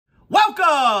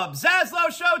Welcome, ZASLOW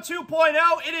Show 2.0.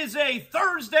 It is a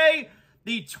Thursday,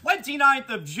 the 29th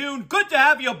of June. Good to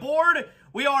have you aboard.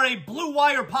 We are a Blue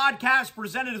Wire podcast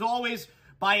presented as always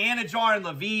by Anidjar and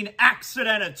Levine,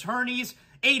 accident attorneys.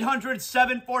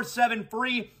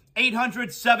 800-747-FREE,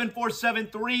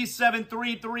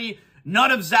 800-747-3733.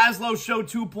 None of ZASLOW Show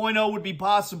 2.0 would be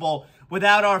possible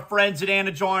without our friends at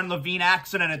Anidjar and Levine,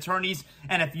 accident attorneys.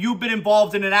 And if you've been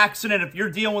involved in an accident, if you're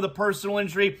dealing with a personal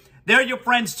injury, they're your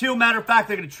friends too. Matter of fact,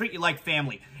 they're going to treat you like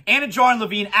family. Anidjar and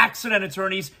Levine, accident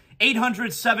attorneys,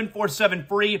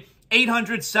 800-747-FREE,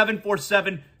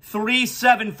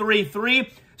 800-747-3733.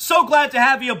 So glad to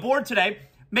have you aboard today.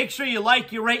 Make sure you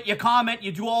like, you rate, you comment,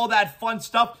 you do all that fun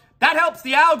stuff. That helps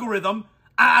the algorithm.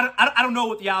 I don't know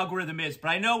what the algorithm is, but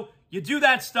I know you do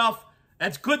that stuff.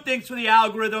 That's good things for the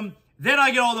algorithm. Then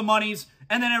I get all the monies,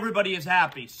 and then everybody is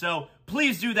happy. So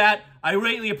please do that. I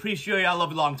greatly appreciate you. I love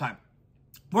you a long time.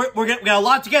 We got a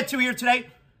lot to get to here today.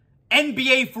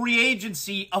 NBA free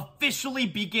agency officially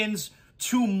begins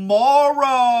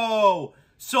tomorrow.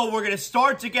 So we're going to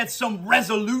start to get some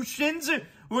resolutions.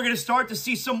 We're going to start to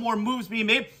see some more moves being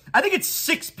made. I think it's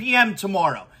 6 p.m.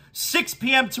 tomorrow. 6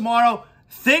 p.m. tomorrow.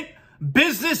 Think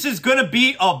business is going to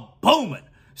be a booming.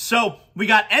 So we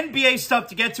got NBA stuff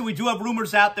to get to. We do have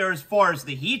rumors out there as far as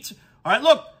the Heat. All right,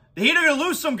 look, the Heat are going to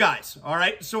lose some guys. All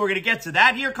right, so we're going to get to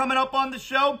that here coming up on the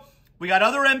show. We got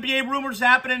other NBA rumors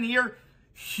happening here.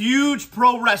 Huge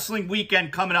pro wrestling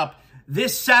weekend coming up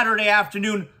this Saturday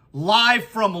afternoon, live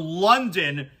from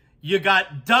London. You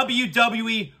got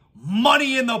WWE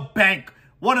Money in the Bank,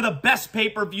 one of the best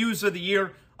pay-per-views of the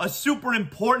year, a super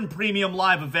important premium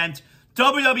live event.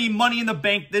 WWE Money in the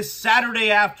Bank this Saturday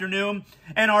afternoon,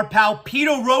 and our pal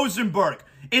Peter Rosenberg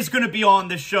is going to be on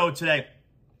the show today.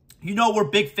 You know we're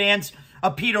big fans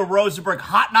of Peter Rosenberg.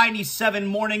 Hot 97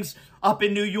 mornings up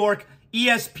in New York.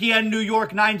 ESPN New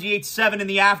York 98.7 in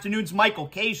the afternoons. Michael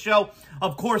K. Show.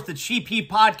 Of course, the Cheap Heat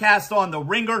podcast on The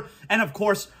Ringer. And, of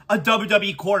course, a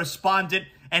WWE correspondent.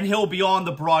 And he'll be on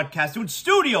the broadcast. Doing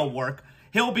studio work.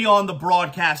 He'll be on the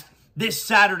broadcast this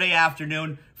Saturday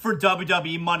afternoon for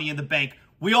WWE Money in the Bank.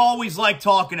 We always like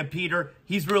talking to Peter.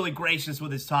 He's really gracious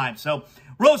with his time. So,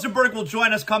 Rosenberg will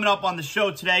join us coming up on the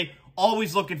show today.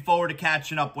 Always looking forward to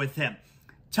catching up with him.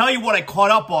 Tell you what I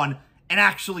caught up on and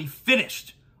actually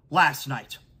finished last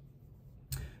night.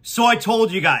 So I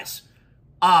told you guys,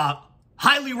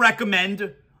 highly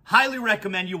recommend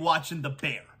you watching The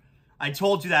Bear. I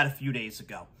told you that a few days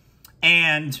ago.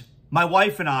 And my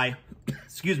wife and I,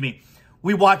 excuse me,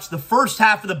 we watched the first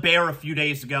half of The Bear a few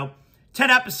days ago. 10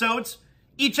 episodes.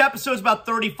 Each episode is about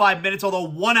 35 minutes, although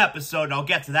one episode, and I'll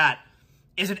get to that,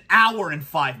 is an hour and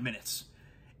 5 minutes.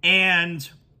 And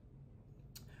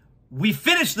we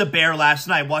finished The Bear last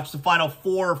night, watched the final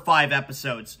 4 or 5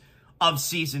 episodes of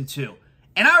season 2.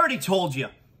 And I already told you,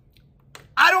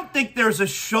 I don't think there's a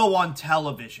show on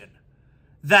television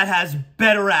that has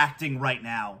better acting right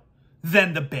now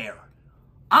than The Bear.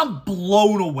 I'm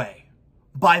blown away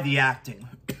by the acting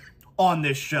on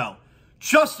this show.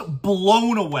 Just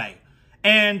blown away.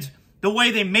 And the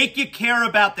way they make you care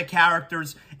about the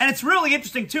characters. And it's really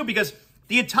interesting, too, because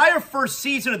the entire first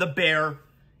season of The Bear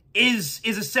is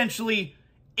essentially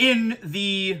in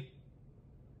the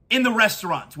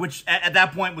restaurant, which at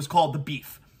that point was called The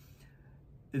Beef.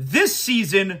 This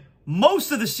season,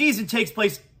 most of the season takes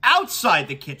place outside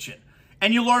the kitchen.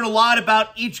 And you learn a lot about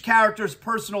each character's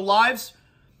personal lives.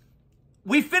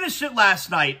 We finished it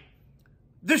last night.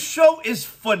 The show is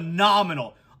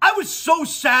phenomenal. I was so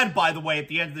sad, by the way, at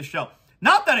the end of the show.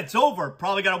 Not that it's over.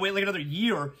 Probably got to wait like another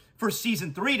year for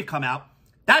season 3 to come out.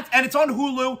 And it's on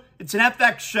Hulu. It's an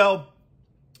FX show.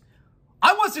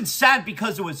 I wasn't sad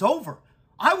because it was over.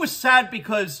 I was sad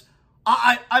because,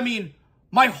 I mean,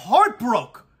 my heart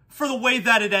broke for the way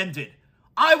that it ended.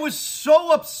 I was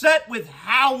so upset with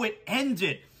how it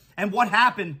ended and what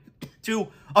happened to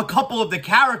a couple of the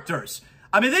characters.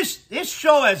 I mean, this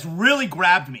show has really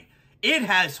grabbed me. It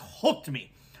has hooked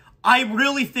me. I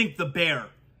really think The Bear,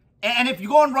 and if you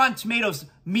go on Rotten Tomatoes,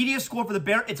 media score for The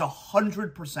Bear, it's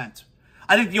 100%.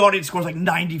 I think the audience score is like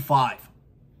 95.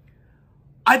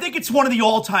 I think it's one of the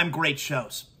all-time great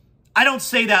shows. I don't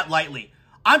say that lightly.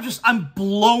 I'm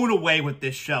blown away with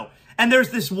this show. And there's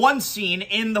this one scene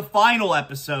in the final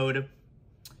episode,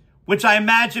 which I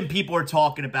imagine people are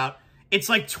talking about. It's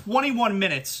like 21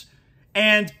 minutes.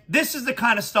 And this is the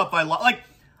kind of stuff I love. Like,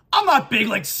 I'm not big,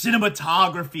 like,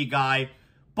 cinematography guy,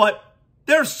 but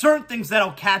there are certain things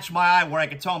that'll catch my eye where I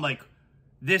can tell them, like,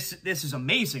 this is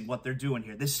amazing what they're doing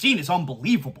here. This scene is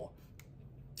unbelievable.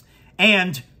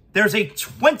 And there's a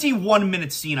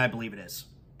 21-minute scene, I believe it is,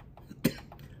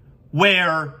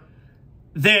 where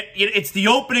It's the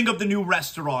opening of the new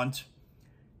restaurant,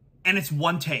 and it's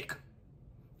one take.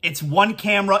 It's one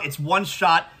camera, it's one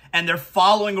shot, and they're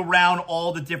following around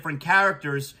all the different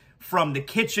characters from the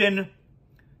kitchen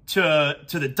to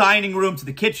the dining room, to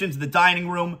the kitchen, to the dining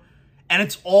room, and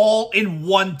it's all in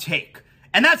one take.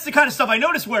 And that's the kind of stuff I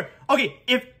notice where, okay,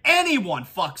 if anyone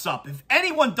fucks up, if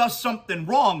anyone does something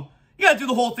wrong, you gotta do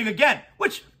the whole thing again,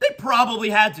 which they probably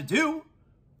had to do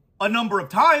a number of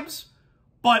times,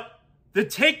 but the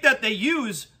take that they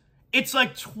use, it's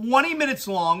like 20 minutes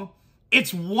long,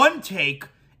 it's one take,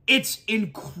 it's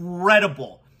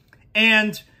incredible.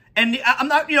 And I'm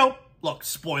not, look,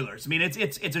 spoilers. I mean, it's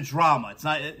a drama. It's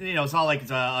not, it's not like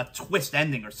it's a twist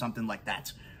ending or something like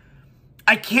that.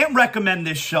 I can't recommend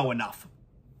this show enough.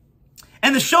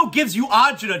 And the show gives you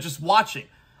agita just watching.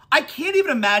 I can't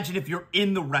even imagine if you're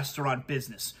in the restaurant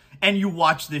business and you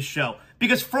watch this show.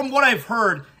 Because from what I've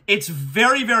heard, it's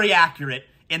very, very accurate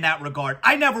in that regard.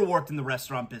 I never worked in the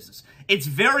restaurant business. It's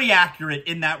very accurate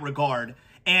in that regard.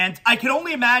 And I can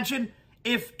only imagine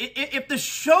if the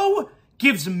show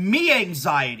gives me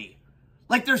anxiety.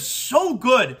 Like, they're so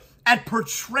good at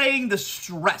portraying the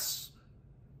stress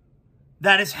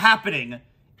that is happening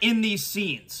in these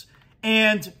scenes.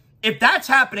 And if that's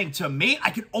happening to me,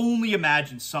 I can only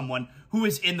imagine someone who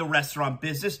is in the restaurant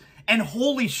business. And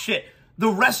holy shit, the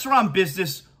restaurant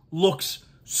business looks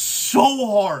so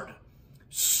hard,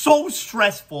 so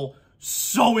stressful,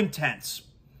 so intense.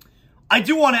 I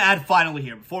do want to add finally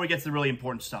here, before we get to the really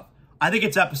important stuff. I think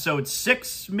it's episode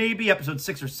 6, maybe, episode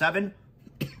 6 or 7.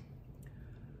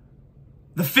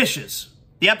 The Fishes.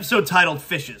 The episode titled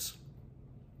Fishes.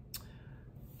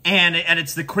 And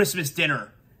it's the Christmas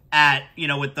dinner at,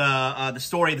 with the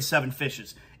story of the 7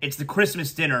 fishes. It's the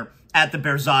Christmas dinner at the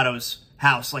Berzato's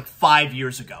house like 5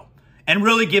 years ago. And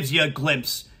really gives you a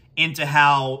glimpse into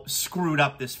how screwed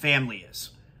up this family is.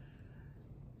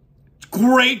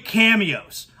 Great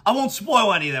cameos. I won't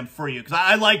spoil any of them for you because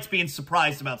I liked being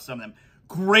surprised about some of them.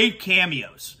 Great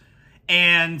cameos.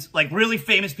 And like really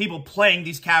famous people playing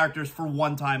these characters for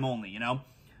one time only,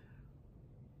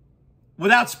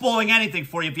 Without spoiling anything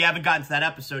for you if you haven't gotten to that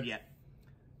episode yet.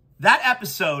 That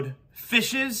episode,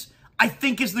 Fishes, I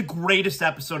think is the greatest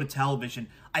episode of television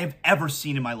I have ever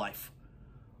seen in my life.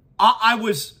 I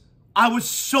was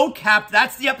so capped.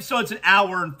 That's the episode. It's an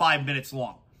hour and 5 minutes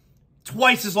long.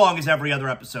 Twice as long as every other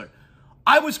episode.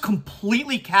 I was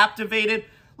completely captivated.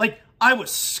 Like, I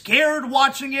was scared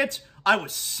watching it. I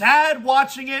was sad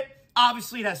watching it.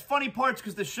 Obviously, it has funny parts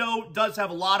because the show does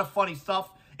have a lot of funny stuff.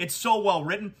 It's so well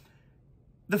written.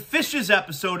 The Fishes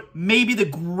episode may be the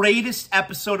greatest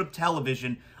episode of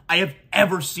television I have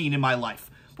ever seen in my life.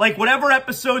 Like, whatever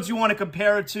episodes you want to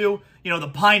compare it to,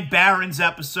 the Pine Barrens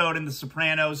episode in The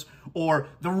Sopranos, or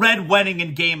the Red Wedding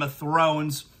in Game of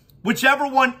Thrones, whichever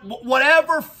one,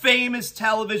 whatever famous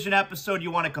television episode you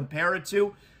want to compare it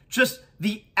to, just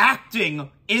the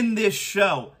acting in this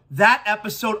show, that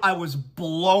episode, I was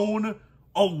blown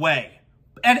away.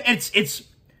 And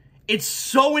it's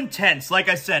so intense, like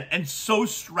I said, and so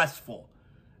stressful.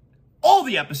 All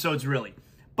the episodes, really.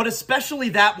 But especially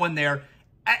that one there.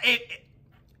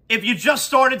 If you just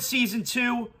started season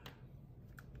 2,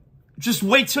 just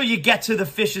wait till you get to the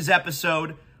Fishes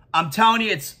episode. I'm telling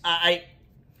you, it's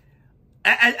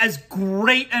as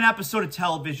great an episode of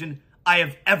television I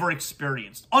have ever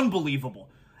experienced. Unbelievable.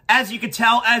 As you can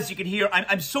tell, as you can hear,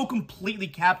 I'm so completely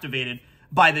captivated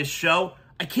by this show.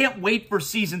 I can't wait for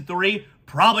season 3.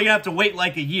 Probably gonna have to wait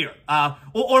like a year.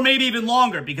 Or maybe even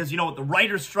longer because, with the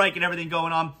writer's strike and everything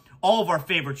going on, all of our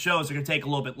favorite shows are gonna take a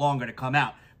little bit longer to come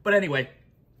out. But anyway,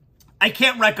 I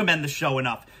can't recommend the show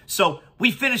enough. So,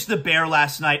 we finished The Bear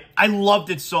last night. I loved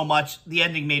it so much. The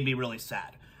ending made me really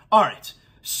sad. All right.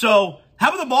 So, how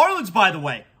about the Marlins, by the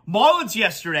way? Marlins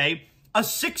yesterday, a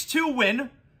 6-2 win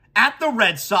at the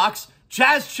Red Sox.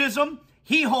 Jazz Chisholm,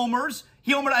 he homers.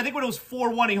 He homered, I think when it was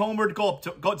 4-1, he homered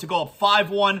to go up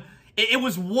 5-1. It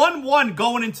was 1-1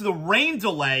 going into the rain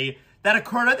delay that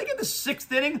occurred, I think, in the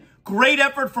 6th inning. Great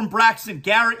effort from Braxton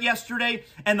Garrett yesterday,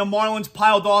 and the Marlins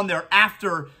piled on there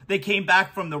after they came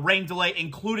back from the rain delay,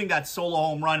 including that solo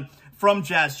home run from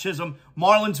Jazz Chisholm.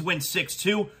 Marlins win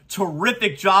 6-2.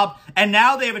 Terrific job. And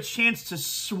now they have a chance to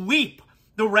sweep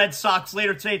the Red Sox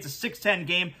later today. It's a 6-10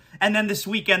 game. And then this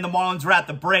weekend, the Marlins are at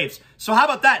the Braves. So how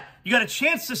about that? You got a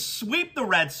chance to sweep the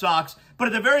Red Sox, but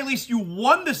at the very least, you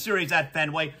won the series at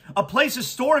Fenway, a place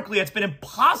historically that's been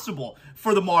impossible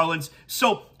for the Marlins.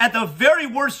 So at the very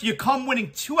worst, you come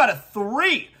winning 2 out of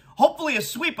 3. Hopefully a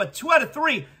sweep, but 2 out of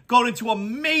 3 going into a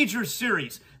major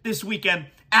series this weekend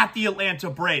at the Atlanta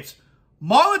Braves.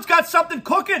 Marlins got something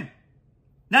cooking.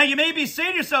 Now, you may be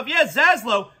saying to yourself, yeah,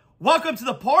 ZASLOW, welcome to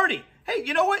the party. hey,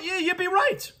 you know what? You'd be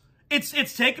right.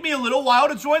 It's taken me a little while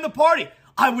to join the party.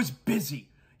 I was busy.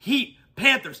 Heat,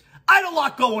 Panthers. I had a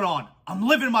lot going on. I'm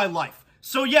living my life.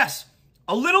 So yes,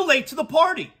 a little late to the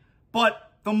party,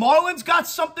 but the Marlins got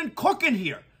something cooking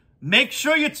here. Make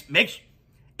sure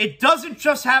it doesn't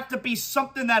just have to be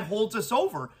something that holds us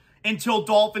over until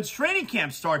Dolphins training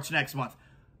camp starts next month.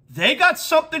 They got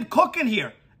something cooking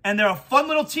here, and they're a fun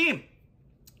little team.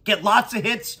 Get lots of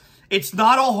hits. It's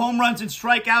not all home runs and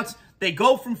strikeouts. They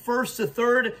go from first to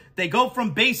third. They go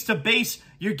from base to base.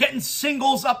 You're getting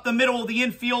singles up the middle of the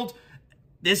infield.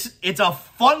 It's a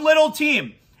fun little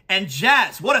team. And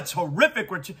Jazz, what a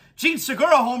terrific return. Gene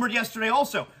Segura homered yesterday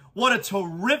also. What a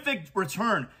terrific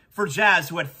return for Jazz,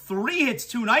 who had 3 hits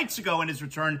 2 nights ago in his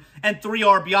return and 3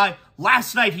 RBI.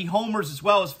 Last night, he homers as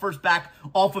well, as first back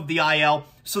off of the IL.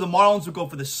 So the Marlins will go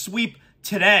for the sweep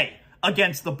today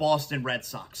against the Boston Red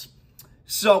Sox.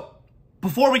 So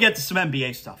before we get to some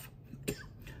NBA stuff,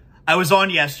 I was on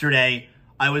yesterday.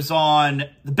 I was on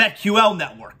the BetQL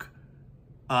network,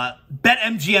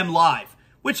 BetMGM Live,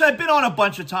 which I've been on a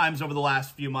bunch of times over the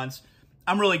last few months.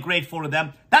 I'm really grateful to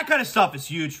them. That kind of stuff is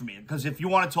huge for me, because if you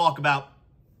want to talk about,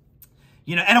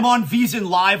 and I'm on VSiN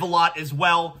Live a lot as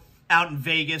well out in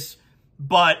Vegas,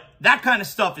 but that kind of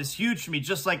stuff is huge for me,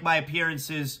 just like my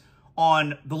appearances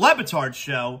on the Levitard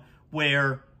show,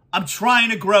 where I'm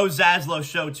trying to grow ZASLOW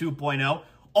Show 2.0.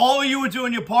 All of you are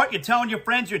doing your part. You're telling your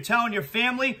friends. You're telling your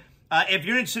family. If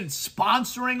you're interested in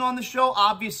sponsoring on the show,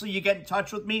 obviously you get in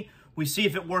touch with me. We see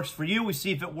if it works for you. We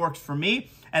see if it works for me.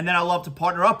 And then I love to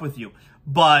partner up with you.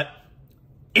 But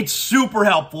it's super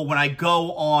helpful when I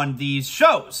go on these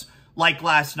shows, like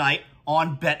last night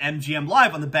on BetMGM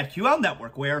Live on the BetQL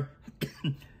network, where,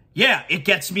 yeah, it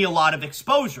gets me a lot of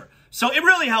exposure. So it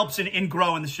really helps in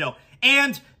growing the show.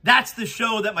 And that's the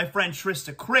show that my friend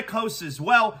Trista Crick hosts as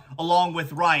well, along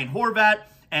with Ryan Horvat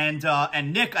and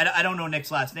Nick. I don't know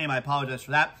Nick's last name. I apologize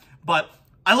for that. But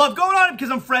I love going on it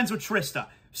because I'm friends with Trista.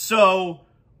 So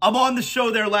I'm on the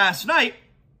show there last night.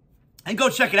 And go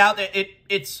check it out.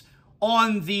 It's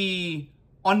on the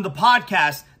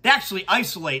podcast. They actually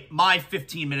isolate my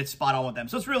 15-minute spot on with them.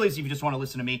 So it's really easy if you just want to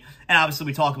listen to me. And obviously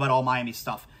we talk about all Miami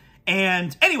stuff.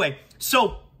 And anyway,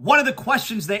 so one of the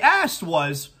questions they asked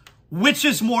was, which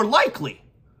is more likely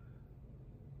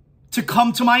to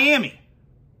come to Miami?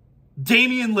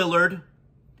 Damian Lillard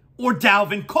or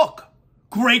Dalvin Cook?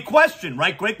 Great question,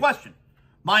 right? Great question.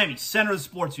 Miami, center of the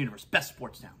sports universe, best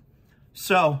sports town.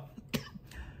 So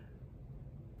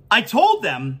I told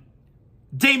them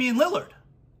Damian Lillard.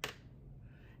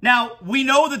 Now, we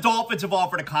know the Dolphins have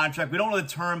offered a contract. We don't know the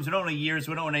terms. We don't know the years.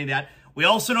 We don't know any of that. We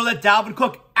also know that Dalvin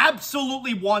Cook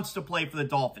absolutely wants to play for the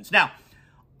Dolphins. Now,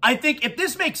 I think if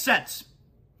this makes sense,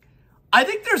 I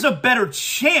think there's a better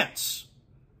chance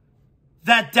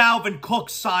that Dalvin Cook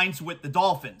signs with the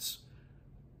Dolphins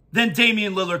than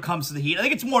Damian Lillard comes to the Heat. I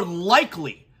think it's more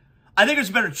likely. I think there's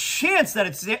a better chance that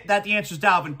the answer is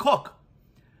Dalvin Cook.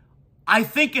 I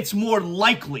think it's more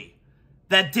likely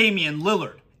that Damian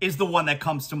Lillard is the one that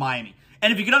comes to Miami.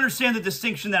 And if you can understand the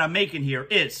distinction that I'm making here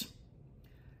is,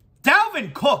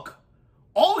 Dalvin Cook,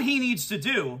 all he needs to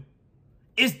do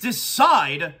is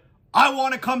decide, I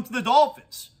want to come to the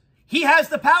Dolphins. He has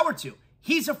the power to.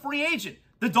 He's a free agent.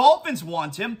 The Dolphins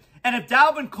want him. And if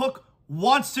Dalvin Cook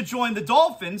wants to join the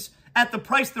Dolphins at the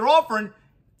price they're offering,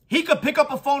 he could pick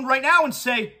up a phone right now and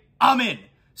say, I'm in.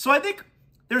 So I think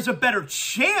there's a better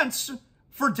chance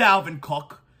for Dalvin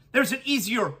Cook. There's an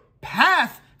easier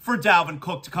path for Dalvin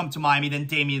Cook to come to Miami than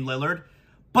Damian Lillard.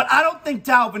 But I don't think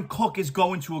Dalvin Cook is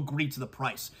going to agree to the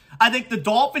price. I think the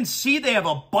Dolphins see they have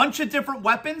a bunch of different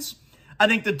weapons. I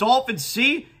think the Dolphins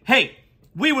see, hey,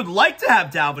 we would like to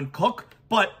have Dalvin Cook,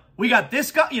 but we got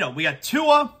this guy, we got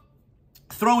Tua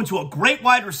thrown to a great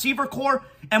wide receiver core,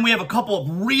 and we have a couple of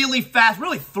really fast,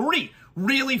 really 3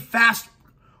 really fast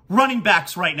running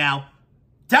backs right now.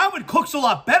 Dalvin Cook's a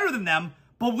lot better than them,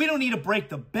 but we don't need to break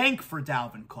the bank for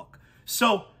Dalvin Cook.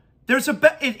 So it's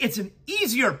an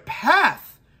easier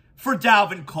path for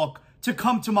Dalvin Cook to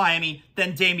come to Miami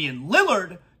than Damian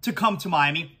Lillard to come to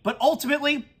Miami. But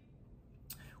ultimately,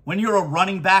 when you're a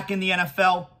running back in the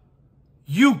NFL,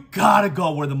 you gotta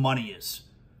go where the money is.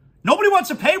 Nobody wants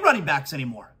to pay running backs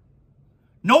anymore.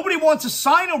 Nobody wants to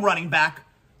sign a running back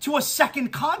to a second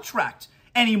contract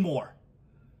anymore.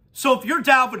 So if you're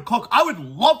Dalvin Cook, I would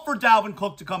love for Dalvin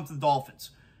Cook to come to the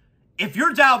Dolphins. If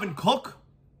you're Dalvin Cook,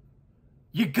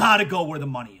 you gotta go where the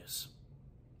money is.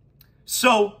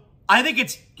 So I think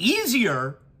it's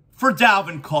easier for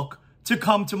Dalvin Cook to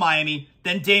come to Miami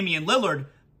than Damian Lillard,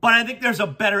 but I think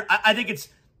I think it's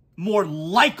more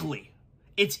likely.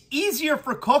 It's easier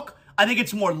for Cook. I think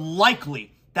it's more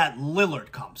likely that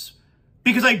Lillard comes.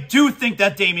 because I do think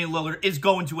that Damian Lillard is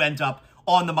going to end up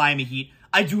on the Miami Heat.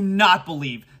 I do not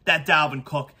believe that Dalvin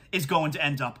Cook is going to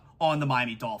end up on the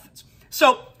Miami Dolphins.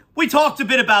 So we talked a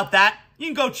bit about that. You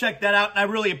can go check that out, and I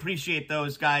really appreciate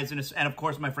those guys, and of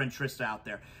course, my friend Trista out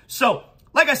there. So,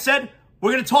 like I said,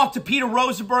 we're going to talk to Peter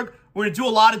Rosenberg. We're going to do a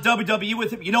lot of WWE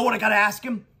with him. You know what I got to ask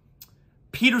him?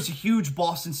 Peter's a huge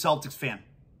Boston Celtics fan.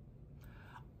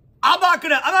 I'm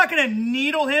not gonna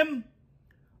needle him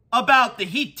about the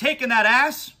Heat taking that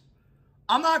ass.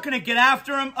 I'm not going to get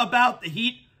after him about the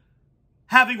Heat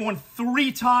having won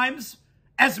 3 times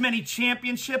as many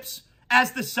championships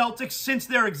as the Celtics since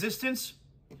their existence.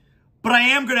 But I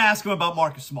am going to ask him about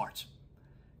Marcus Smart,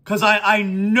 because I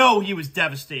know he was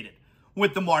devastated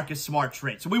with the Marcus Smart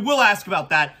trade. So we will ask about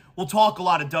that. We'll talk a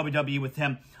lot of WWE with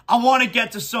him. I want to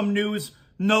get to some news,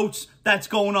 notes that's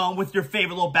going on with your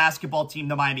favorite little basketball team,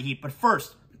 the Miami Heat. But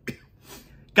first,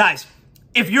 guys,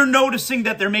 if you're noticing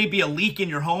that there may be a leak in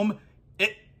your home,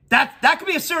 that could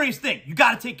be a serious thing. You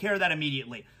got to take care of that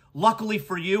immediately. Luckily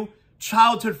for you,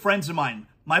 childhood friends of mine,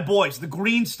 my boys, the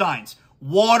Greensteins,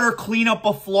 Water Cleanup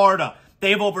of Florida. They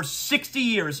have over 60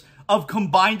 years of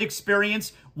combined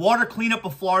experience. Water Cleanup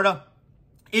of Florida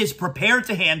is prepared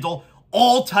to handle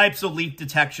all types of leak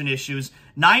detection issues.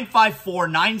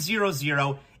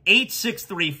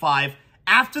 954-900-8635.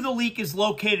 After the leak is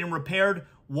located and repaired,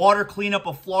 Water Cleanup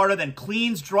of Florida then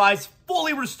cleans, dries,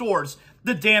 fully restores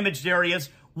the damaged areas.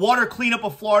 Water Cleanup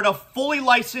of Florida, fully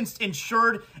licensed,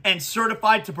 insured, and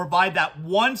certified to provide that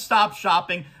one-stop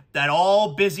shopping that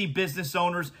all busy business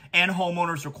owners and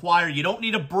homeowners require. You don't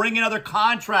need to bring in other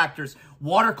contractors.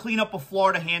 Water Cleanup of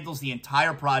Florida handles the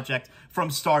entire project from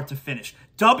start to finish.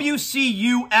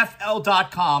 WCUFL.com.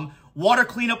 Water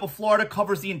Cleanup of Florida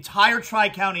covers the entire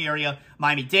Tri-County area.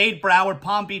 Miami-Dade, Broward,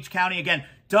 Palm Beach County. Again,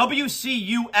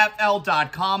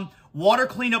 WCUFL.com. Water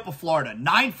Cleanup of Florida,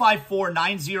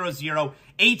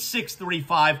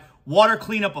 954-900-8635. Water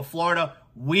Cleanup of Florida.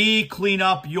 We clean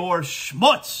up your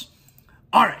schmutz.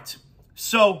 All right,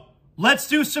 so let's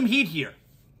do some Heat here.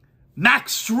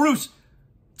 Max Strus.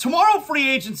 Tomorrow free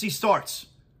agency starts.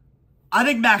 I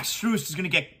think Max Strus is going to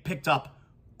get picked up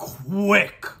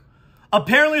quick.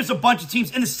 Apparently, there's a bunch of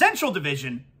teams in the Central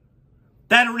Division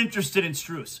that are interested in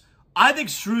Strus. I think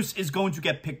Strus is going to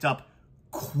get picked up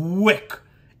quick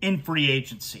in free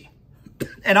agency.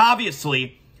 And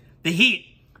obviously, the Heat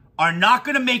are not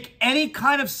going to make any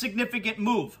kind of significant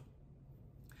move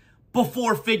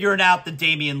before figuring out the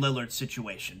Damian Lillard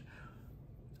situation.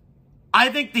 I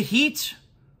think the Heat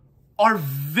are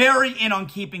very in on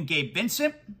keeping Gabe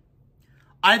Vincent.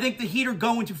 I think the Heat are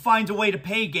going to find a way to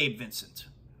pay Gabe Vincent.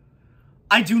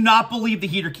 I do not believe the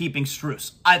Heat are keeping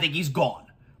Strus. I think he's gone.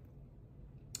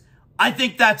 I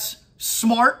think that's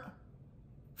smart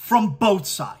from both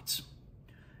sides.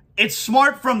 It's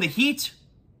smart from the Heat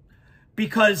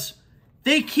because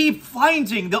they keep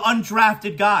finding the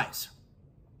undrafted guys.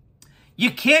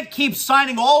 You can't keep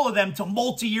signing all of them to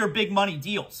multi-year big money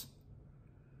deals.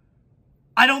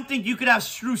 I don't think you could have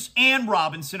Strus and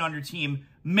Robinson on your team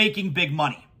making big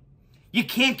money. You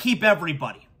can't keep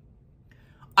everybody.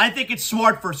 I think it's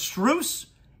smart for Strus.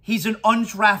 He's an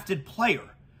undrafted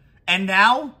player. And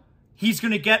now he's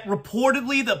going to get,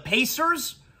 reportedly, the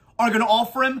Pacers are going to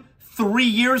offer him 3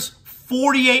 years,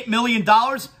 $48 million.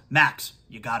 Max,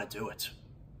 you got to do it.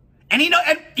 And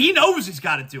he knows he's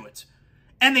got to do it.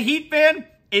 And the Heat fan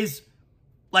is,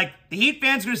 like, the Heat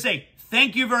fan's going to say,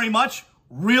 thank you very much.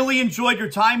 Really enjoyed your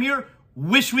time here.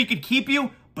 Wish we could keep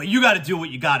you, but you got to do what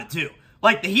you got to do.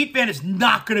 Like, the Heat fan is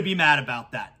not going to be mad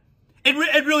about that.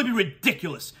 It'd really be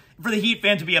ridiculous for the Heat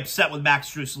fan to be upset with Max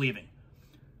Strus leaving.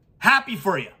 Happy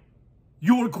for you.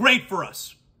 You were great for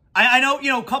us. I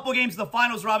know, a couple of games in the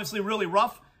finals are obviously really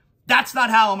rough. That's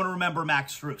not how I'm going to remember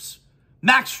Max Strus.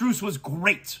 Max Strus was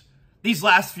great these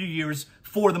last few years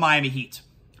for the Miami Heat.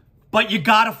 But you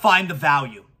got to find the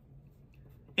value.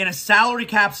 In a salary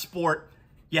cap sport,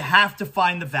 you have to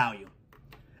find the value.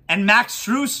 And Max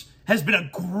Strus has been a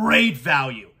great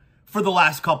value for the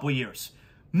last couple of years.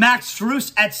 Max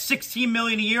Strus at $16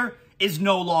 million a year is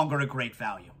no longer a great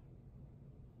value.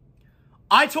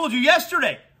 I told you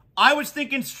yesterday, I was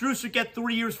thinking Strus would get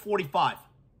 3 years, 45.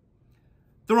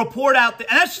 The report out there,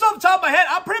 and that's just off the top of my head.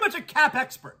 I'm pretty much a cap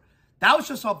expert. That was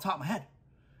just off the top of my head.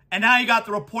 And now you got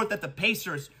the report that the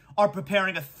Pacers are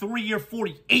preparing a 3-year,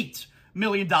 $48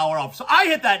 million offer. So I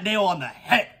hit that nail on the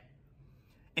head.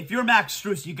 If you're Max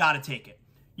Strus, you got to take it.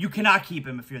 You cannot keep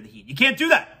him if you're the Heat. You can't do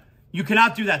that. You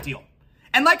cannot do that deal.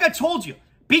 And like I told you,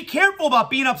 be careful about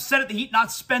being upset at the Heat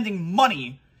not spending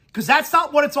money, because that's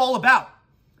not what it's all about.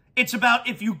 It's about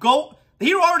if you go, the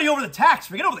Heat are already over the tax.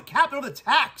 Forget over the cap, they're over the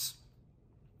tax.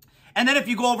 And then if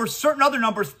you go over certain other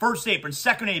numbers, first apron,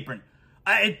 second apron,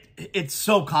 it's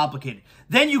so complicated.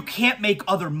 Then you can't make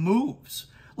other moves.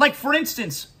 Like, for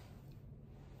instance,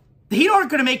 the Heat aren't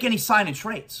going to make any sign and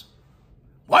trades.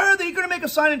 Why are they going to make a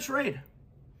sign and trade?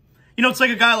 You know, it's like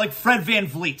a guy like Fred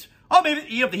VanVleet. Oh, maybe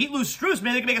if the Heat lose Strus,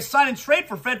 maybe they can make a sign and trade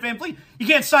for Fred VanVleet. You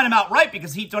can't sign him outright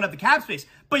because the Heat don't have the cap space.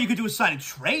 But you could do a sign and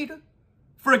trade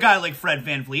for a guy like Fred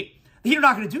VanVleet. The Heat are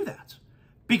not going to do that.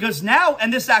 Because now,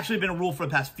 and this has actually been a rule for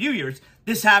the past few years,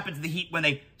 this happened to the Heat when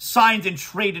they signed and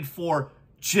traded for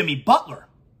Jimmy Butler.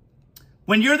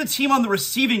 When you're the team on the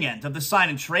receiving end of the sign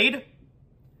and trade,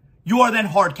 you are then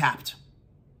hard capped.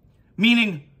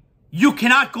 Meaning, you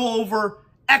cannot go over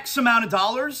X amount of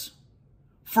dollars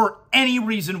for any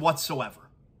reason whatsoever.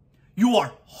 You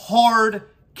are hard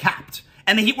capped.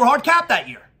 And the Heat were hard capped that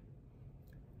year.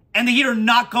 And the Heat are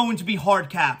not going to be hard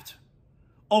capped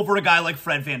over a guy like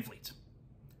Fred VanVleet.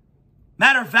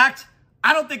 Matter of fact,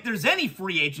 I don't think there's any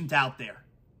free agent out there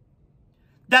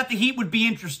that the Heat would be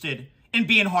interested in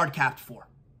being hard capped for.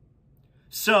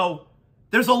 So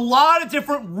there's a lot of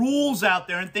different rules out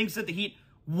there and things that the Heat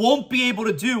won't be able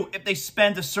to do if they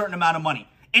spend a certain amount of money.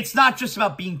 It's not just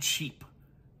about being cheap.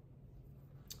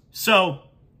 So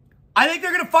I think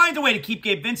they're going to find a way to keep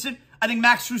Gabe Vincent. I think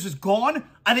Max Strus is gone.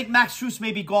 I think Max Strus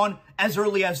may be gone as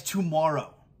early as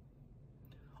tomorrow.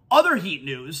 Other Heat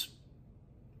news.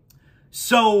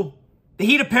 So the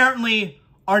Heat apparently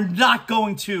are not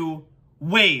going to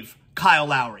waive Kyle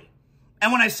Lowry.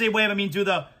 And when I say waive, I mean do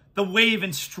the waive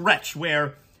and stretch,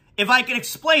 where, if I can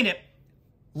explain it,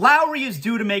 Lowry is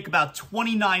due to make about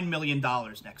 $29 million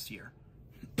next year.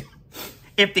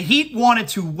 If the Heat wanted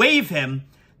to waive him,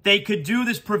 they could do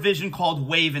this provision called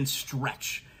waive and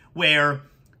stretch, where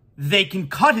they can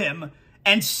cut him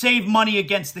and save money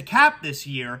against the cap this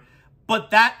year,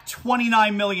 but that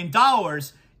 $29 million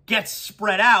gets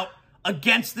spread out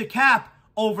against the cap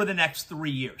over the next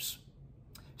 3 years.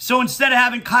 So instead of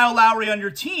having Kyle Lowry on your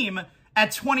team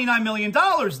at $29 million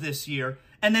this year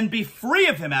and then be free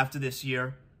of him after this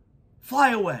year, fly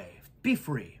away, be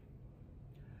free.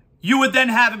 You would then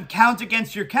have him count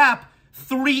against your cap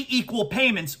 3 equal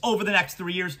payments over the next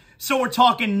 3 years. So we're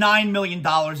talking $9 million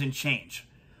in change,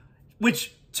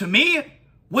 which to me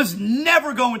was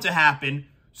never going to happen.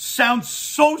 Sounds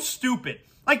so stupid.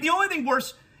 Like, the only thing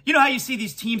worse, you know how you see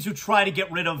these teams who try to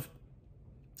get rid of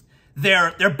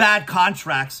their bad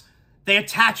contracts, they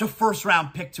attach a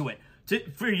first-round pick to it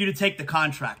for you to take the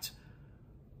contract.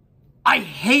 I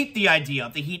hate the idea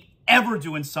of the Heat ever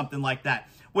doing something like that,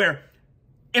 where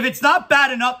if it's not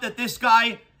bad enough that this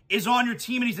guy is on your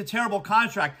team and he's a terrible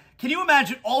contract, can you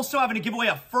imagine also having to give away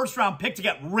a first-round pick to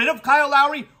get rid of Kyle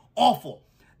Lowry? Awful.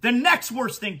 The next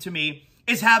worst thing to me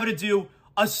is having to do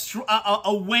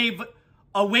a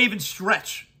waive and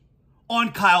stretch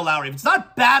on Kyle Lowry. If it's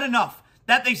not bad enough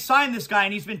that they signed this guy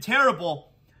and he's been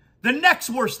terrible, the next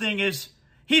worst thing is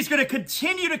he's going to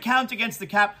continue to count against the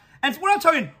cap. And we're not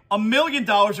talking $1 million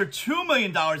or $2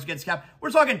 million against the cap.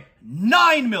 We're talking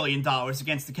 $9 million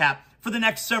against the cap for the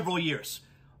next several years.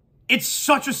 It's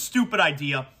such a stupid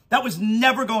idea. That was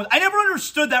never going... I never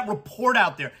understood that report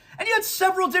out there. And you had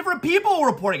several different people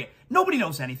reporting it. Nobody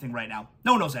knows anything right now.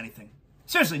 No one knows anything.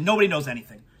 Seriously, nobody knows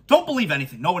anything. Don't believe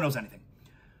anything. No one knows anything.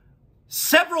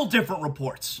 Several different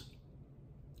reports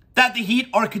that the Heat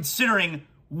are considering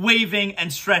waiving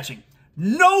and stretching.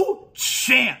 No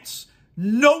chance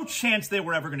they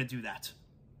were ever going to do that.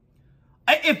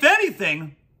 If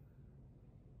anything,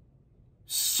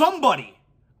 somebody,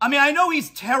 I mean, I know he's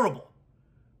terrible,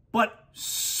 but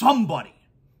somebody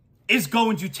is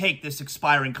going to take this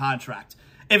expiring contract.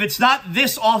 If it's not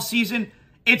this offseason,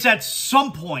 it's at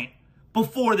some point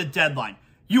before the deadline.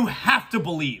 You have to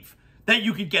believe that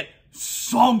you could get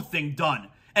something done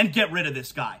and get rid of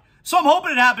this guy. So I'm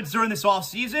hoping it happens during this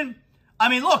offseason. I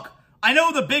mean, look, I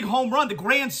know the big home run, the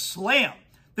grand slam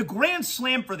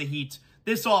for the Heat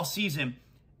this offseason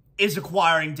is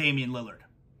acquiring Damian Lillard.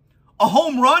 A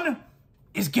home run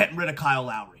is getting rid of Kyle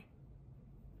Lowry.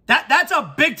 That's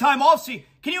a big-time offseason.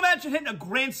 Can you imagine hitting a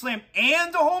grand slam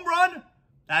and a home run?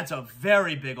 That's a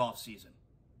very big offseason.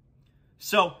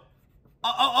 So,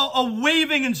 a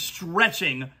waving and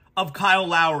stretching of Kyle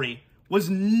Lowry was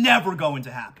never going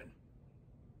to happen.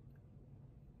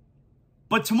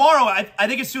 But tomorrow, I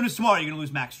think as soon as tomorrow, you're going to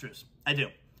lose Max Strus. I do.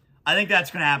 I think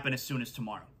that's going to happen as soon as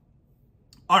tomorrow.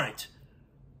 All right.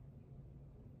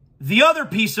 The other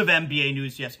piece of NBA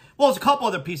news, yes. Well, there's a couple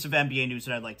other pieces of NBA news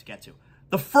that I'd like to get to.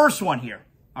 The first one here,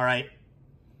 all right.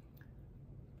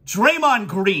 Draymond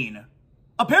Green.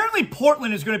 Apparently,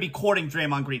 Portland is going to be courting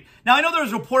Draymond Green. Now, I know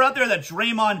there's a report out there that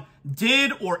Draymond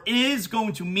did or is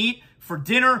going to meet for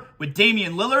dinner with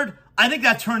Damian Lillard. I think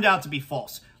that turned out to be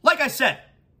false. Like I said,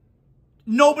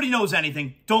 nobody knows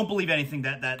anything. Don't believe anything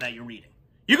that you're reading.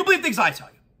 You can believe things I tell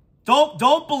you.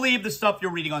 Don't believe the stuff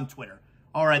you're reading on Twitter.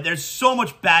 All right, there's so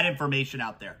much bad information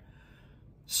out there.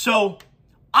 So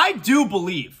I do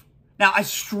believe, now I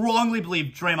strongly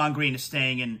believe Draymond Green is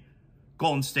staying in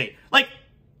Golden State. Like,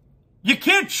 you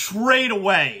can't trade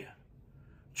away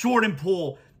Jordan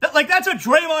Poole. That's a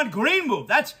Draymond Green move.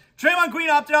 That's Draymond Green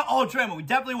opted out. Oh, Draymond, we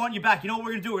definitely want you back. You know what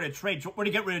we're going to do? We're going to trade. We're going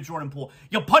to get rid of Jordan Poole.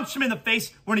 You punch him in the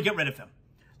face. We're going to get rid of him.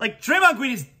 Like, Draymond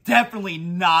Green is definitely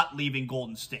not leaving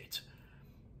Golden State.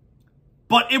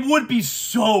 But it would be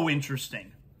so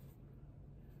interesting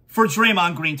for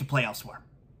Draymond Green to play elsewhere.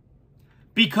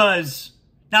 Because,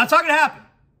 now it's not going to happen.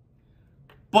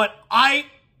 But I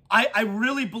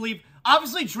really believe,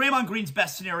 obviously Draymond Green's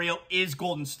best scenario is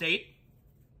Golden State.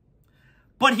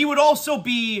 But he would also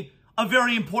be a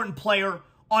very important player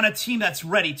on a team that's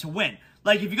ready to win.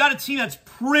 Like, if you got a team that's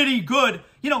pretty good,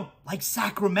 you know, like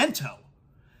Sacramento.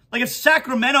 Like, if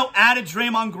Sacramento added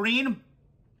Draymond Green,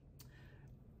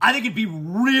 I think it'd be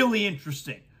really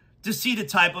interesting to see the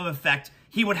type of effect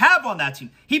he would have on that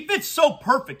team. He fits so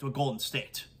perfect with Golden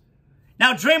State.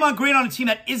 Now, Draymond Green on a team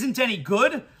that isn't any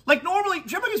good, like normally,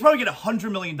 Draymond Green's probably get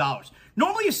 $100 million.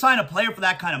 Normally, you sign a player for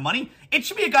that kind of money, it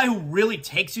should be a guy who really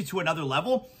takes you to another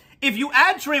level. If you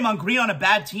add Draymond Green on a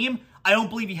bad team, I don't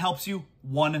believe he helps you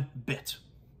one bit.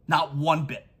 Not one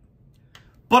bit.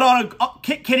 But on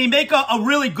can he make a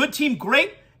really good team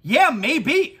great? Yeah,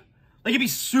 maybe. Like, it'd be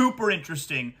super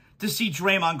interesting to see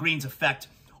Draymond Green's effect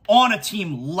on a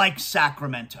team like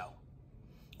Sacramento.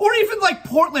 Or even like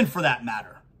Portland, for that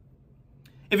matter.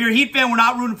 If you're a Heat fan, we're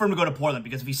not rooting for him to go to Portland,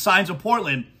 because if he signs with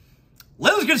Portland,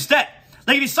 Lillard's going to stay.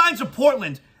 Like, if he signs with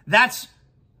Portland, that's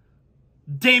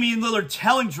Damian Lillard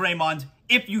telling Draymond,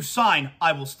 if you sign,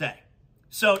 I will stay.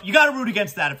 So you got to root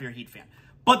against that if you're a Heat fan.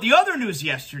 But the other news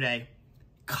yesterday,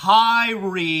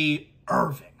 Kyrie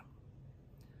Irving.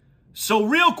 So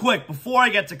real quick, before I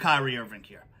get to Kyrie Irving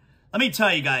here, let me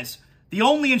tell you guys, the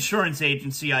only insurance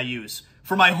agency I use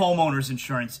for my homeowner's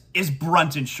insurance is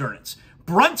Brunt Insurance.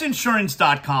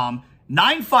 Bruntinsurance.com,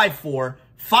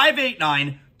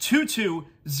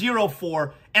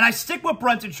 954-589-2204. And I stick with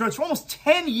Brunt Insurance for almost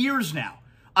 10 years now.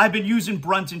 I've been using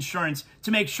Brunt Insurance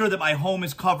to make sure that my home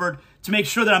is covered, to make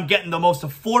sure that I'm getting the most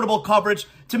affordable coverage,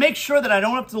 to make sure that I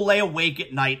don't have to lay awake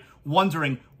at night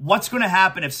wondering what's going to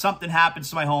happen if something happens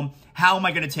to my home. How am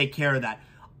I going to take care of that?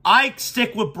 I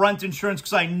stick with Brunt Insurance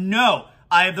because I know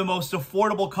I have the most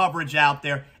affordable coverage out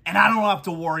there, and I don't have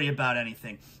to worry about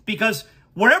anything. Because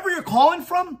wherever you're calling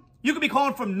from, you could be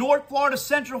calling from North Florida,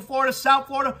 Central Florida, South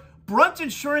Florida. Brunt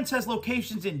Insurance has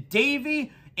locations in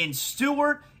Davie, in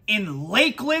Stewart, in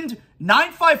Lakeland,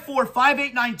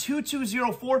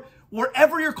 954-589-2204.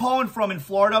 Wherever you're calling from in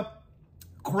Florida,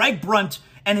 Greg Brunt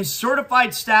and his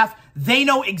certified staff, they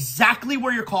know exactly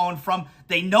where you're calling from.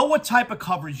 They know what type of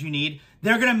coverage you need.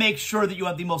 They're going to make sure that you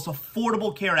have the most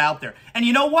affordable care out there. And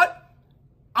you know what?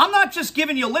 I'm not just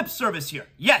giving you lip service here.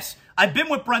 Yes, I've been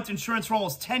with Brunt Insurance for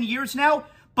almost 10 years now,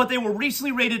 but they were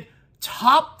recently rated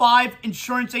top 5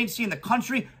 insurance agency in the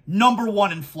country,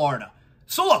 #1 in Florida.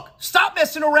 So look, stop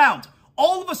messing around.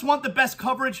 All of us want the best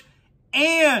coverage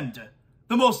and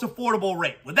the most affordable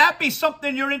rate. Would that be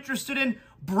something you're interested in?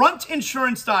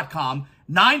 Bruntinsurance.com,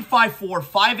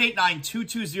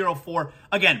 954-589-2204.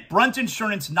 Again, Brunt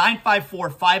Insurance,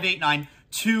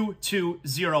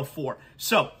 954-589-2204.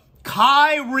 So,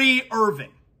 Kyrie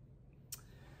Irving.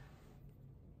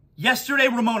 Yesterday,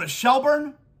 Ramona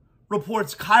Shelburne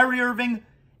reports Kyrie Irving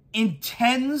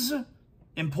intends,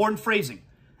 important phrasing,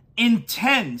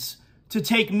 intends to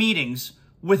take meetings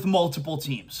with multiple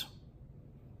teams.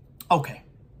 Okay.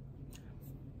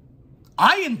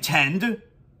 I intend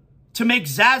to make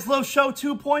ZASLOW Show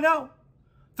 2.0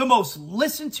 the most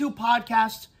listened to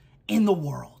podcast in the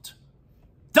world.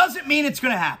 Doesn't mean it's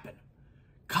going to happen.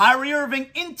 Kyrie Irving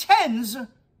intends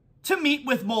to meet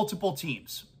with multiple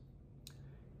teams.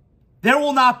 There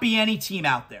will not be any team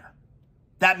out there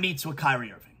that meets with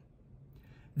Kyrie Irving.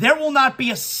 There will not be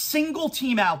a single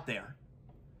team out there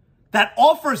that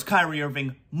offers Kyrie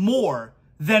Irving more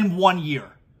than 1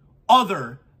 year,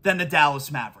 other than the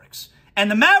Dallas Mavericks. And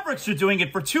the Mavericks are doing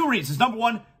it for 2 reasons. Number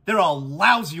 1, they're a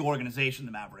lousy organization,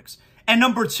 the Mavericks. And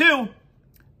number 2,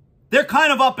 they're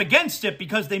kind of up against it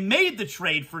because they made the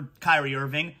trade for Kyrie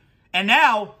Irving, and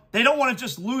now they don't want to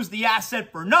just lose the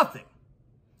asset for nothing.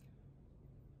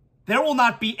 There will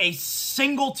not be a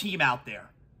single team out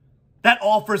there that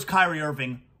offers Kyrie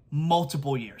Irving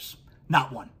multiple years.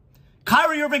 Not one.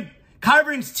 Kyrie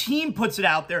Irving's team puts it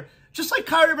out there, just like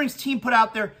Kyrie Irving's team put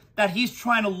out there that he's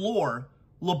trying to lure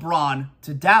LeBron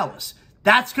to Dallas.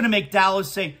 That's going to make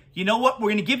Dallas say, you know what? We're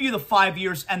going to give you the 5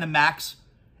 years and the max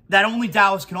that only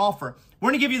Dallas can offer. We're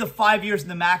going to give you the 5 years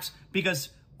and the max because,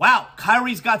 wow,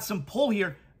 Kyrie's got some pull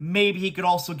here. Maybe he could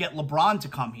also get LeBron to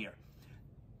come here.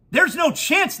 There's no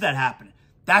chance of that happening.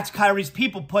 That's Kyrie's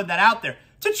people putting that out there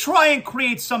to try and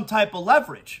create some type of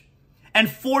leverage and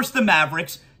force the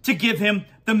Mavericks to give him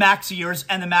the max years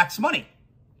and the max money.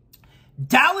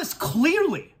 Dallas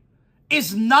clearly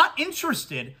is not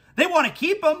interested. They want to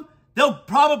keep him. They'll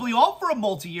probably offer him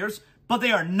multi-years, but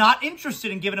they are not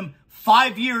interested in giving him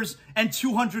 5 years and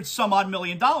 $200 some odd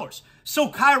million. So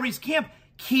Kyrie's camp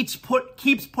keeps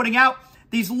putting out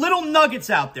these little nuggets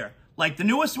out there. Like the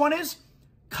newest one is,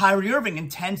 Kyrie Irving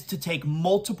intends to take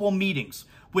multiple meetings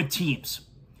with teams.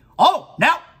 Oh,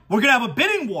 now we're going to have a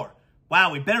bidding war.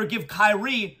 Wow, we better give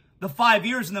Kyrie the 5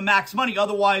 years and the max money.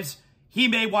 Otherwise, he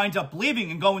may wind up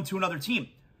leaving and going to another team.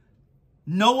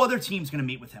 No other team's going to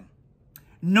meet with him.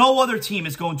 No other team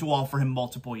is going to offer him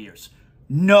multiple years.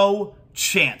 No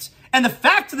chance. And the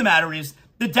fact of the matter is,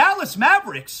 the Dallas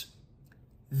Mavericks,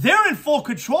 they're in full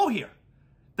control here.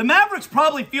 The Mavericks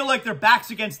probably feel like their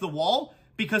back's against the wall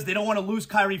because they don't want to lose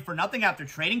Kyrie for nothing after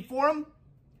trading for him.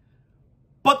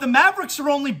 But the Mavericks are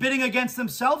only bidding against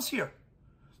themselves here.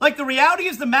 Like, the reality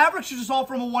is the Mavericks should just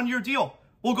offer him a one-year deal.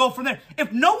 We'll go from there.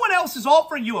 If no one else is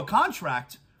offering you a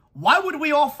contract, why would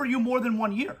we offer you more than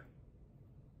 1 year?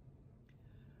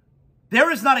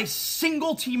 There is not a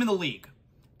single team in the league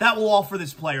that will offer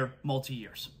this player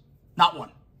multi-years. Not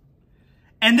one.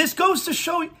 And this goes to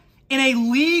show in a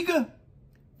league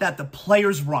that the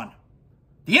players run.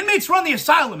 The inmates run the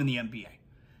asylum in the NBA.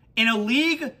 In a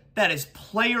league that is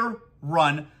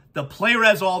player-run, the player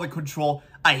has all the control.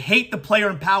 I hate the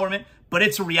player empowerment, but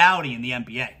it's a reality in the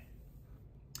NBA.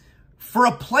 For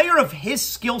a player of his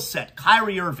skill set,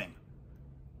 Kyrie Irving,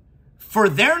 for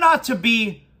there not to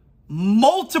be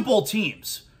multiple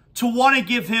teams to want to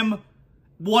give him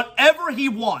whatever he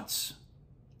wants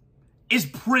is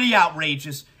pretty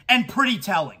outrageous and pretty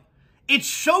telling. It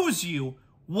shows you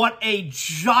what a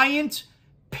giant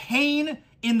pain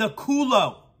in the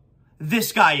culo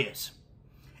this guy is.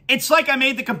 It's like I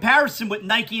made the comparison with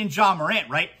Nike and Ja Morant,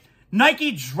 right?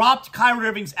 Nike dropped Kyrie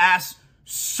Irving's ass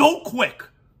so quick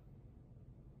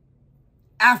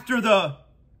after the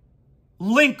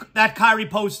link that Kyrie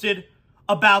posted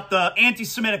about the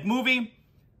anti-Semitic movie,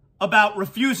 about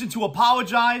refusing to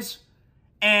apologize,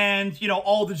 and, you know,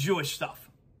 all the Jewish stuff.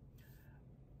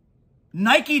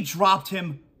 Nike dropped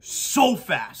him so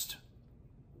fast.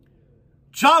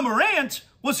 Ja Morant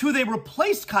was who they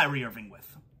replaced Kyrie Irving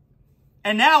with.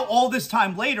 And now, all this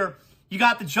time later, you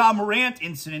got the Ja Morant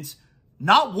incidents,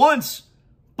 not once,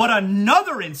 but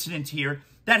another incident here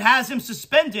that has him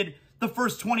suspended the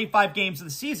first 25 games of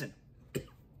the season.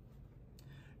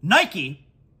 Nike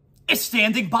is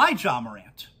standing by Ja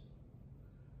Morant.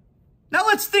 Now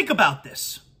let's think about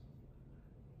this.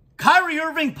 Kyrie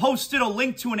Irving posted a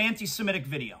link to an anti-Semitic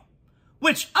video,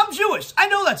 which, I'm Jewish. I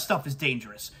know that stuff is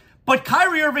dangerous. But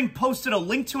Kyrie Irving posted a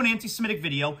link to an anti-Semitic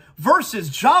video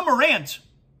versus Ja Morant,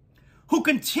 who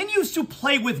continues to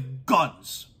play with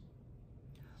guns.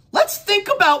 Let's think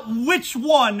about which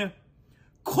one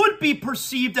could be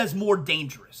perceived as more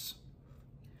dangerous.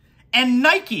 And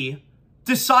Nike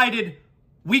decided,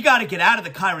 we got to get out of the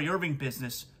Kyrie Irving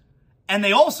business. And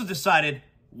they also decided,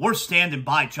 we're standing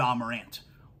by Ja Morant.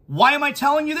 Why am I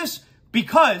telling you this?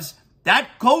 Because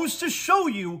that goes to show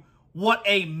you what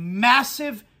a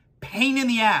massive pain in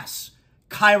the ass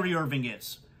Kyrie Irving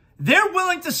is. They're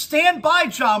willing to stand by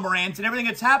Ja Morant and everything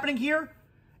that's happening here,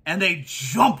 and they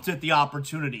jumped at the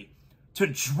opportunity to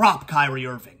drop Kyrie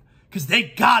Irving because they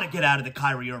got to get out of the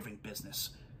Kyrie Irving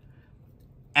business.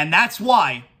 And that's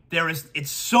why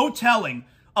it's so telling,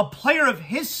 a player of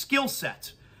his skill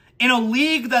set in a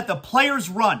league that the players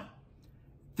run,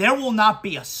 there will not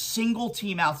be a single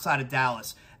team outside of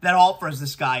Dallas that offers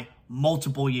this guy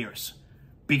multiple years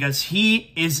because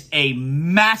he is a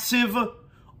massive,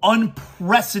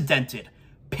 unprecedented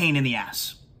pain in the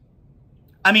ass.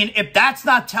 I mean, if that's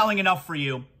not telling enough for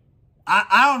you,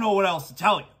 I don't know what else to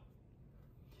tell you.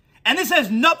 And this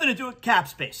has nothing to do with cap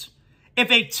space.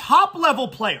 If a top-level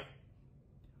player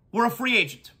were a free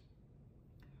agent,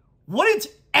 wouldn't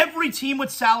every team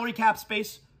with salary cap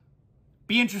space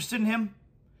be interested in him?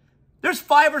 There's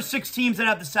 5 or 6 teams that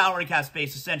have the salary cap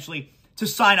space, essentially, to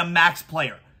sign a max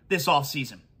player this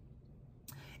offseason.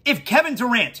 If Kevin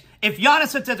Durant, if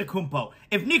Giannis Antetokounmpo,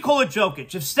 if Nikola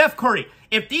Jokic, if Steph Curry,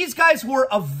 if these guys were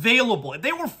available, if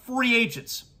they were free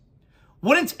agents,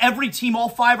 wouldn't every team, all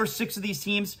 5 or 6 of these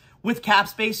teams with cap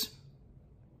space,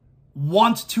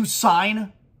 want to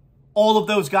sign all of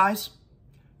those guys?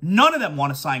 None of them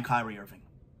want to sign Kyrie Irving.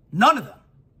 None of them.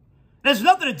 It has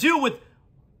nothing to do with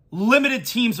limited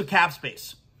teams of cap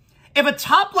space. If a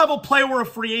top-level player were a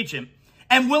free agent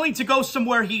and willing to go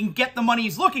somewhere he can get the money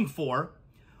he's looking for,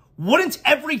 wouldn't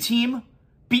every team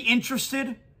be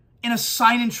interested in a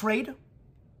sign-and-trade?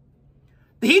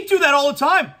 The Heat do that all the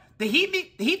time. The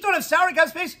Heat don't have salary cap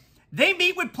space. They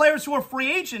meet with players who are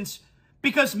free agents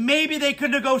because maybe they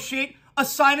could negotiate a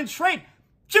sign-and-trade.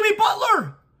 Jimmy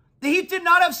Butler! The Heat did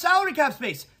not have salary cap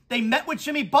space. They met with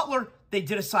Jimmy Butler. They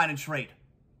did a sign-and-trade.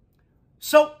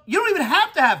 So you don't even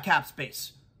have to have cap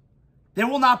space. There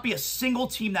will not be a single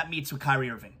team that meets with Kyrie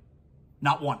Irving.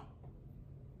 Not one.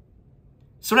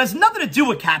 So it has nothing to do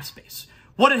with cap space.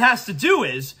 What it has to do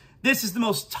is, this is the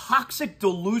most toxic,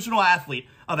 delusional athlete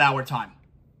of our time.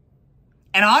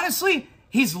 And honestly,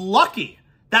 he's lucky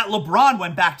that LeBron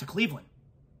went back to Cleveland.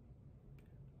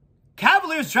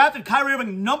 Cavaliers drafted Kyrie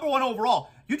Irving #1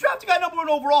 overall. You draft a guy #1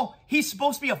 overall, he's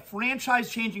supposed to be a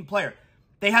franchise-changing player.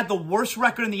 They had the worst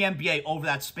record in the NBA over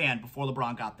that span before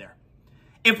LeBron got there.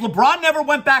 If LeBron never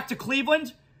went back to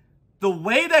Cleveland, the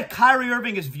way that Kyrie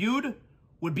Irving is viewed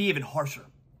would be even harsher.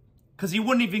 Because he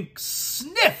wouldn't even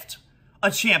sniffed a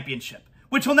championship,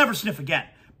 which he'll never sniff again.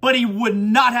 But he would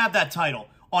not have that title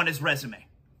on his resume.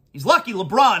 He's lucky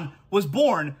LeBron was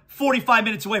born 45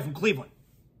 minutes away from Cleveland.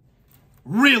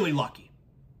 Really lucky.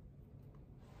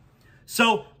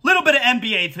 So, little bit of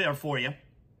NBA there for you.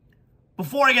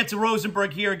 Before I get to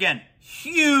Rosenberg here again,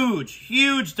 huge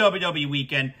WWE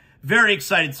weekend. Very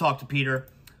excited to talk to Peter.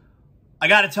 I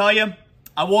got to tell you,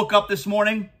 I woke up this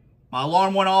morning. My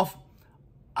alarm went off.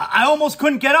 I almost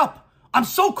couldn't get up. I'm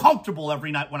so comfortable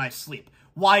every night when I sleep.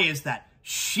 Why is that?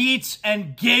 Sheets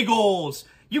and Giggles.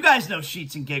 You guys know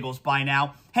Sheets and Giggles by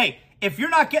now. Hey, if you're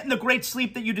not getting the great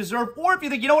sleep that you deserve, or if you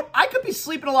think, you know what, I could be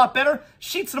sleeping a lot better,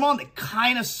 sheets and them on, they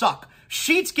kind of suck.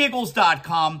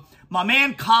 SheetsGiggles.com. My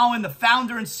man Colin, the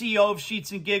founder and CEO of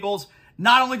Sheets and Giggles,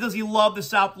 not only does he love the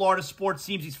South Florida sports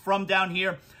teams, he's from down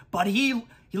here, but he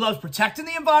loves protecting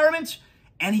the environment,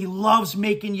 and he loves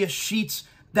making you sheets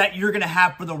that you're going to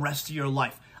have for the rest of your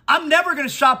life. I'm never going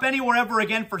to shop anywhere ever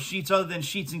again for sheets other than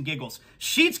Sheets and Giggles.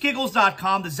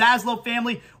 SheetsGiggles.com, the ZASLOW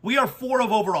family, we are 4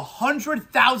 of over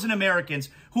 100,000 Americans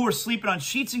who are sleeping on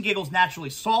Sheets and Giggles naturally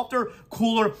softer,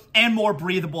 cooler, and more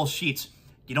breathable sheets.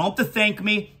 You don't have to thank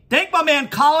me. Thank my man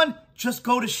Colin. Just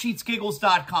go to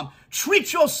SheetsGiggles.com.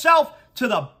 Treat yourself to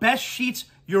the best sheets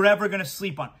you're ever going to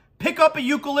sleep on. Pick up a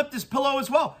eucalyptus pillow as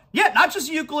well. Yeah, not just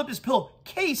a eucalyptus pillow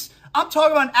case. I'm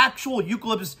talking about an actual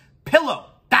eucalyptus pillow.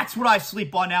 That's what I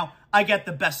sleep on now. I get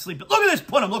the best sleep. Look at this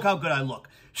put 'em. Look how good I look.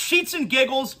 Sheets and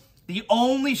Giggles, the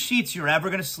only sheets you're ever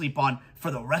going to sleep on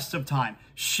for the rest of time.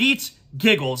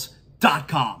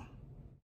 SheetsGiggles.com.